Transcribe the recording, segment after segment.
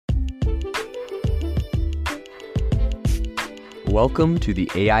Welcome to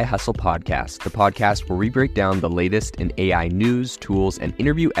the AI Hustle Podcast, the podcast where we break down the latest in AI news, tools, and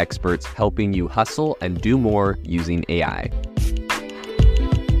interview experts helping you hustle and do more using AI.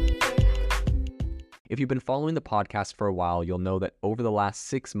 If you've been following the podcast for a while, you'll know that over the last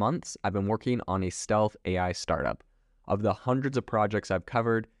 6 months, I've been working on a stealth AI startup. Of the hundreds of projects I've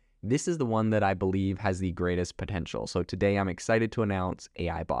covered, this is the one that I believe has the greatest potential. So today I'm excited to announce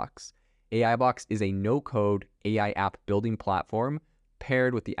AI Box. AI Box is a no-code AI app building platform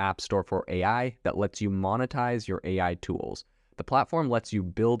paired with the App Store for AI that lets you monetize your AI tools. The platform lets you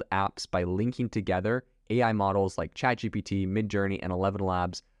build apps by linking together AI models like ChatGPT, Midjourney, and 11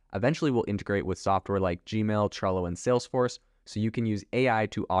 Labs. Eventually, we'll integrate with software like Gmail, Trello, and Salesforce, so you can use AI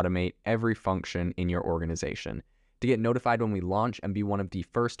to automate every function in your organization. To get notified when we launch and be one of the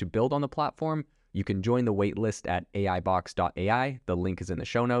first to build on the platform, you can join the waitlist at aibox.ai. The link is in the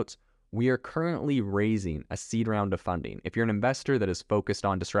show notes. We are currently raising a seed round of funding. If you're an investor that is focused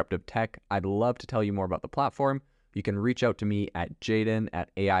on disruptive tech, I'd love to tell you more about the platform. You can reach out to me at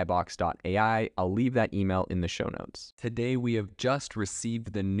jaden@aibox.ai. I'll leave that email in the show notes. Today, we have just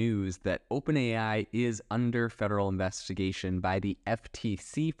received the news that OpenAI is under federal investigation by the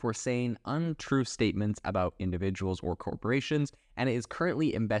FTC for saying untrue statements about individuals or corporations, and it is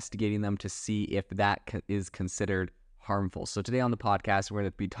currently investigating them to see if that is considered harmful. So today on the podcast, we're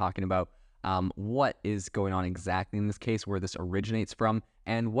going to be talking about what is going on exactly in this case, where this originates from,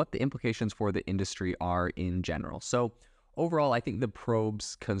 and what the implications for the industry are in general. So overall, I think the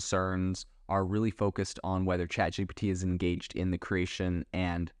probe's concerns are really focused on whether ChatGPT is engaged in the creation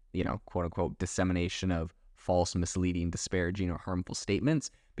and, quote unquote, dissemination of false, misleading, disparaging, or harmful statements,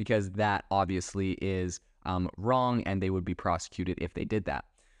 because that obviously is wrong, and they would be prosecuted if they did that.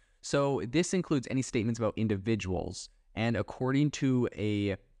 So this includes any statements about individuals, and according to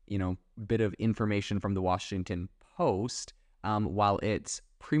a bit of information from the Washington Post, while it's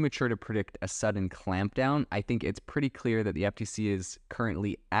premature to predict a sudden clampdown, I think it's pretty clear that the FTC is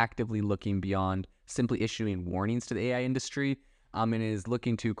currently actively looking beyond simply issuing warnings to the AI industry, and is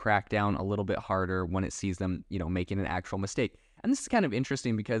looking to crack down a little bit harder when it sees them, making an actual mistake. And this is kind of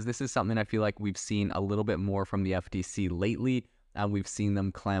interesting because this is something I feel like we've seen a little bit more from the FTC lately. We've seen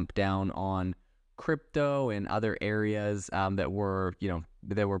them clamp down on crypto and other areas that were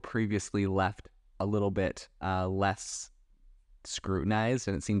previously left a little bit less scrutinized,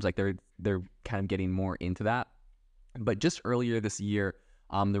 and it seems like they're kind of getting more into that. But just earlier this year,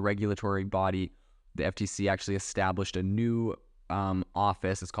 the regulatory body, the FTC, actually established a new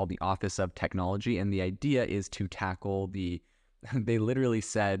office. It's called the Office of Technology, and the idea is to tackle they literally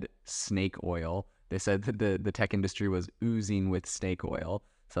said snake oil. They said that the tech industry was oozing with snake oil.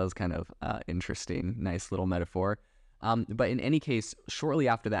 So that was kind of interesting, nice little metaphor. But in any case, shortly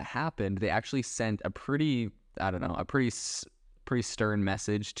after that happened, they actually sent a pretty stern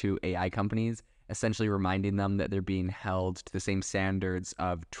message to AI companies, essentially reminding them that they're being held to the same standards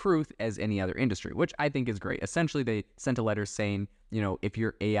of truth as any other industry, which I think is great. Essentially, they sent a letter saying, if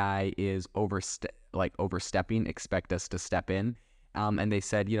your AI is overstepping, expect us to step in. And they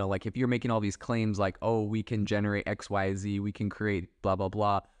said, if you're making all these claims like, oh, we can generate X, Y, Z, we can create blah, blah,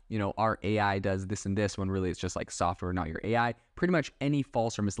 blah, our AI does this and this, when really it's just like software, not your AI. Pretty much any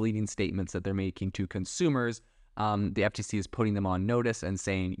false or misleading statements that they're making to consumers, the FTC is putting them on notice and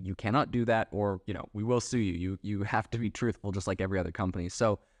saying, you cannot do that, or, we will sue you. You have to be truthful, just like every other company.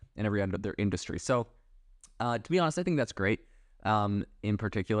 So, in every other industry. So, to be honest, I think that's great, in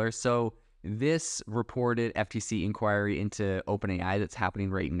particular. So, this reported FTC inquiry into OpenAI that's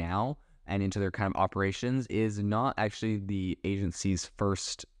happening right now and into their kind of operations is not actually the agency's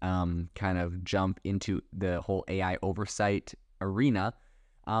first kind of jump into the whole AI oversight arena,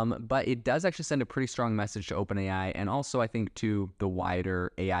 but it does actually send a pretty strong message to OpenAI, and also I think to the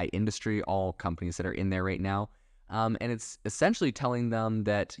wider AI industry, all companies that are in there right now. And it's essentially telling them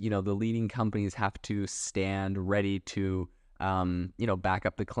that, the leading companies have to stand ready to back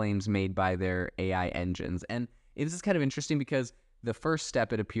up the claims made by their AI engines. And this is kind of interesting because the first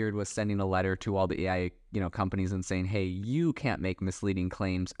step, it appeared, was sending a letter to all the AI, companies and saying, hey, you can't make misleading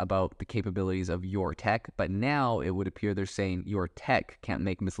claims about the capabilities of your tech. But now it would appear they're saying your tech can't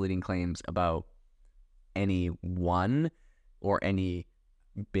make misleading claims about anyone or any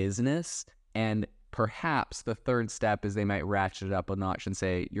business. And perhaps the third step is they might ratchet it up a notch and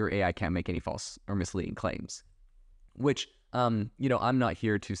say your AI can't make any false or misleading claims, which I'm not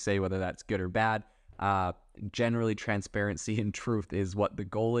here to say whether that's good or bad. Generally, transparency and truth is what the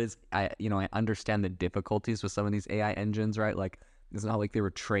goal is. I understand the difficulties with some of these AI engines, right? Like, it's not like they were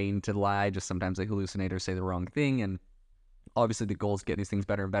trained to lie. Just sometimes they hallucinate or say the wrong thing. And Obviously, the goal is to get these things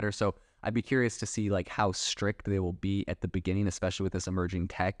better and better. So I'd be curious to see like how strict they will be at the beginning, especially with this emerging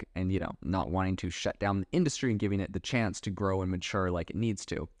tech and, not wanting to shut down the industry and giving it the chance to grow and mature like it needs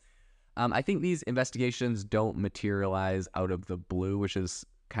to. I think these investigations don't materialize out of the blue, which is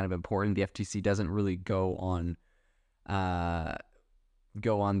kind of important. The FTC doesn't really go on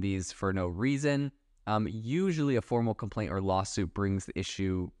these for no reason. Usually a formal complaint or lawsuit brings the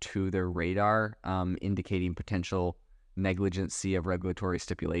issue to their radar, indicating potential negligency of regulatory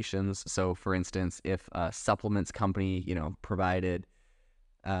stipulations. So, for instance, if a supplements company, provided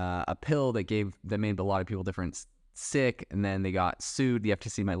a pill that made a lot of people sick, and then they got sued, the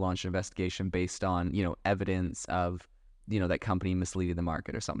FTC might launch an investigation based on, evidence of, that company misleading the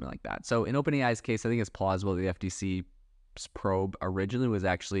market or something like that. So in OpenAI's case, I think it's plausible that the FTC's probe originally was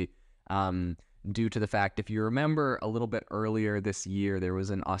actually due to the fact, if you remember a little bit earlier this year, there was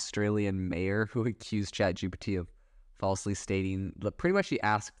an Australian mayor who accused ChatGPT of falsely stating, pretty much he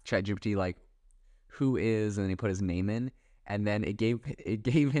asked ChatGPT like, who is, and then he put his name in, and then it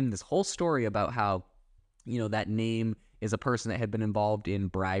gave him this whole story about how, that name is a person that had been involved in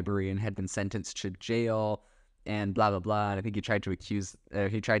bribery and had been sentenced to jail and blah, blah, blah. And I think he tried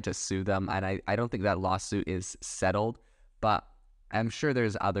to sue them. And I don't think that lawsuit is settled, but I'm sure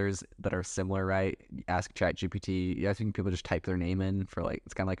there's others that are similar, right? Ask ChatGPT. I think people just type their name in for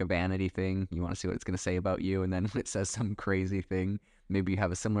it's kind of like a vanity thing. You want to see what it's going to say about you. And then when it says some crazy thing, maybe you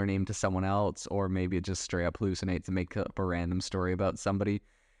have a similar name to someone else, or maybe it just straight up hallucinates and makes up a random story about somebody.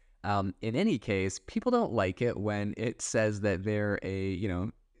 In any case, people don't like it when it says that they're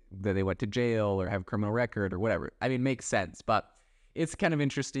that they went to jail or have a criminal record or whatever. I mean, it makes sense, but it's kind of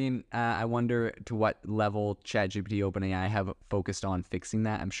interesting. I wonder to what level ChatGPT, OpenAI have focused on fixing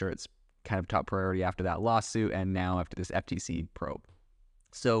that. I'm sure it's kind of top priority after that lawsuit and now after this FTC probe.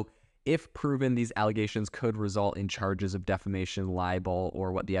 So if proven, these allegations could result in charges of defamation, libel,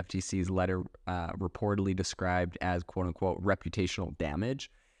 or what the FTC's letter reportedly described as quote-unquote reputational damage.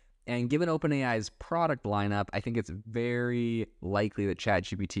 And given OpenAI's product lineup, I think it's very likely that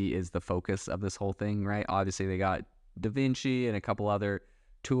ChatGPT is the focus of this whole thing, right? Obviously, they got DaVinci and a couple other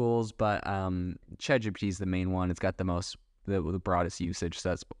tools, but ChatGPT is the main one. It's got the broadest usage, so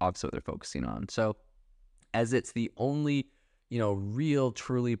that's obviously what they're focusing on. So as it's the only, real,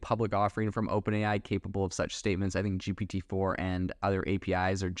 truly public offering from OpenAI capable of such statements, I think GPT-4 and other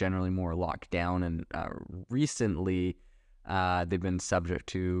APIs are generally more locked down, and recently they've been subject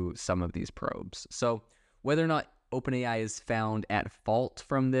to some of these probes. So whether or not OpenAI is found at fault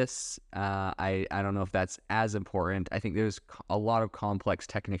from this, I don't know if that's as important. I think there's a lot of complex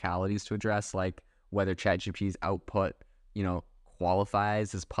technicalities to address, like whether ChatGPT's output,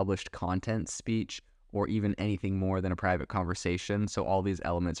 qualifies as published content, speech, or even anything more than a private conversation. So all these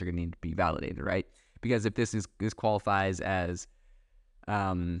elements are going to need to be validated, right? Because if this qualifies as,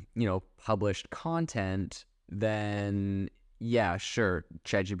 published content, then yeah, sure,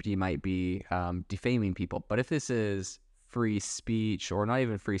 ChatGPT might be defaming people. But if this is free speech, or not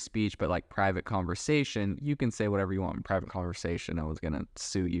even free speech, but like private conversation, you can say whatever you want in private conversation. No one's going to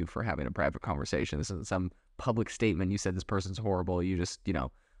sue you for having a private conversation. This isn't some public statement. You said this person's horrible. You just,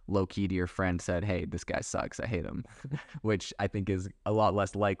 low-key to your friend said, hey, this guy sucks, I hate him, which I think is a lot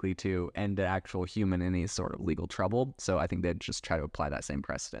less likely to end an actual human in any sort of legal trouble. So I think they'd just try to apply that same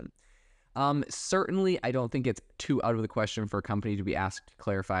precedent. Certainly, I don't think it's too out of the question for a company to be asked to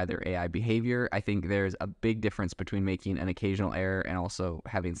clarify their AI behavior. I think there's a big difference between making an occasional error and also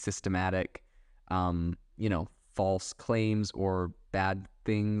having systematic, false claims or bad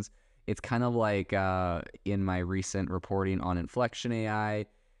things. It's kind of like in my recent reporting on Inflection AI,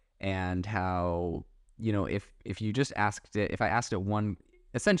 and how, if you just asked it, if I asked it one,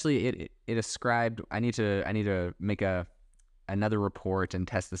 essentially it ascribed, I need to make another report and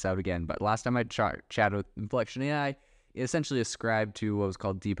test this out again. But last time I chatted with Inflection AI, it essentially ascribed to what was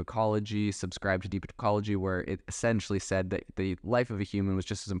called deep ecology, subscribed to deep ecology, where it essentially said that the life of a human was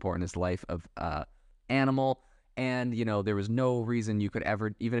just as important as the life of animal. And, there was no reason you could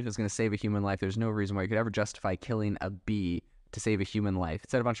ever, even if it was going to save a human life, there's no reason why you could ever justify killing a bee to save a human life. It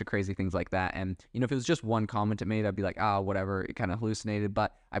said a bunch of crazy things like that. And, if it was just one comment it made, I'd be like, whatever, it kind of hallucinated.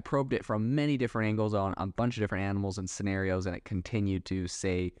 But I probed it from many different angles on a bunch of different animals and scenarios, and it continued to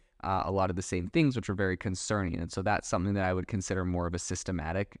say a lot of the same things, which were very concerning. And so that's something that I would consider more of a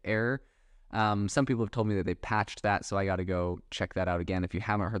systematic error. Some people have told me that they patched that, so I got to go check that out again. If you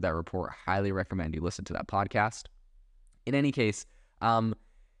haven't heard that report, highly recommend you listen to that podcast. In any case,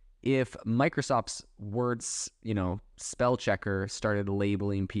 if Microsoft's words, spell checker started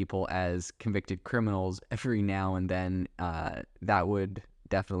labeling people as convicted criminals every now and then, that would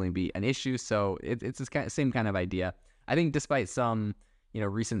definitely be an issue. So it's the same kind of idea. I think despite some,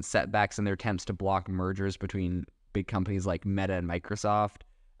 recent setbacks in their attempts to block mergers between big companies like Meta and Microsoft,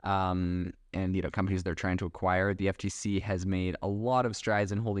 and companies they're trying to acquire, the FTC has made a lot of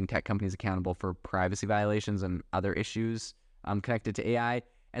strides in holding tech companies accountable for privacy violations and other issues connected to AI.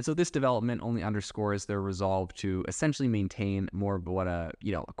 And so this development only underscores their resolve to essentially maintain more of what a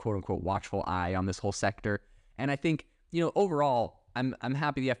quote unquote watchful eye on this whole sector. And I think, overall, I'm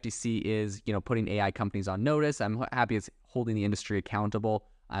happy the FTC is, putting AI companies on notice. I'm happy it's holding the industry accountable.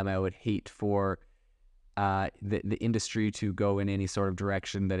 I would hate for the industry to go in any sort of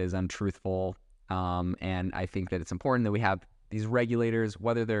direction that is untruthful. And I think that it's important that we have these regulators,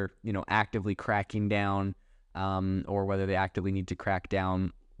 whether they're, actively cracking down or whether they actively need to crack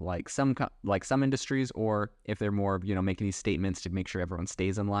down like some industries, or if they're more, making these statements to make sure everyone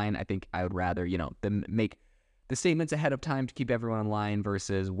stays in line. I think I would rather, them make the statements ahead of time to keep everyone in line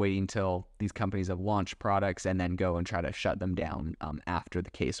versus waiting till these companies have launched products and then go and try to shut them down after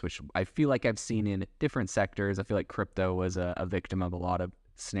the case, which I feel like I've seen in different sectors. I feel like crypto was a victim of a lot of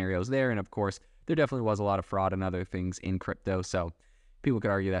scenarios there. And of course, there definitely was a lot of fraud and other things in crypto. So people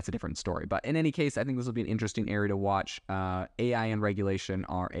could argue that's a different story. But in any case, I think this will be an interesting area to watch. AI and regulation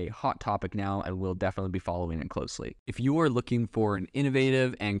are a hot topic now, and we'll definitely be following it closely. If you are looking for an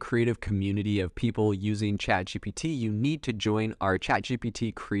innovative and creative community of people using ChatGPT, you need to join our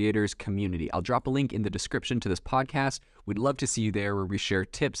ChatGPT creators community. I'll drop a link in the description to this podcast. We'd love to see you there, where we share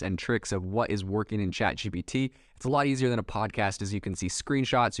tips and tricks of what is working in ChatGPT. It's a lot easier than a podcast, as you can see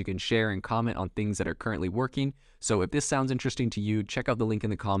screenshots, you can share and comment on things that are currently working. So if this sounds interesting to you, check out the link in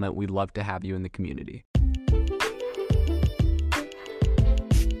the comment. We'd love to have you in the community.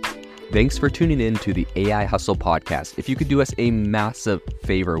 Thanks for tuning in to the AI Hustle podcast. If you could do us a massive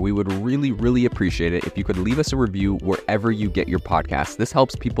favor, we would really, really appreciate it if you could leave us a review wherever you get your podcasts. This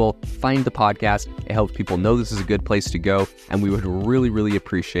helps people find the podcast. It helps people know this is a good place to go. And we would really, really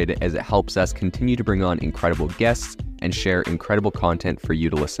appreciate it, as it helps us continue to bring on incredible guests and share incredible content for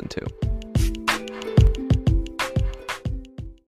you to listen to.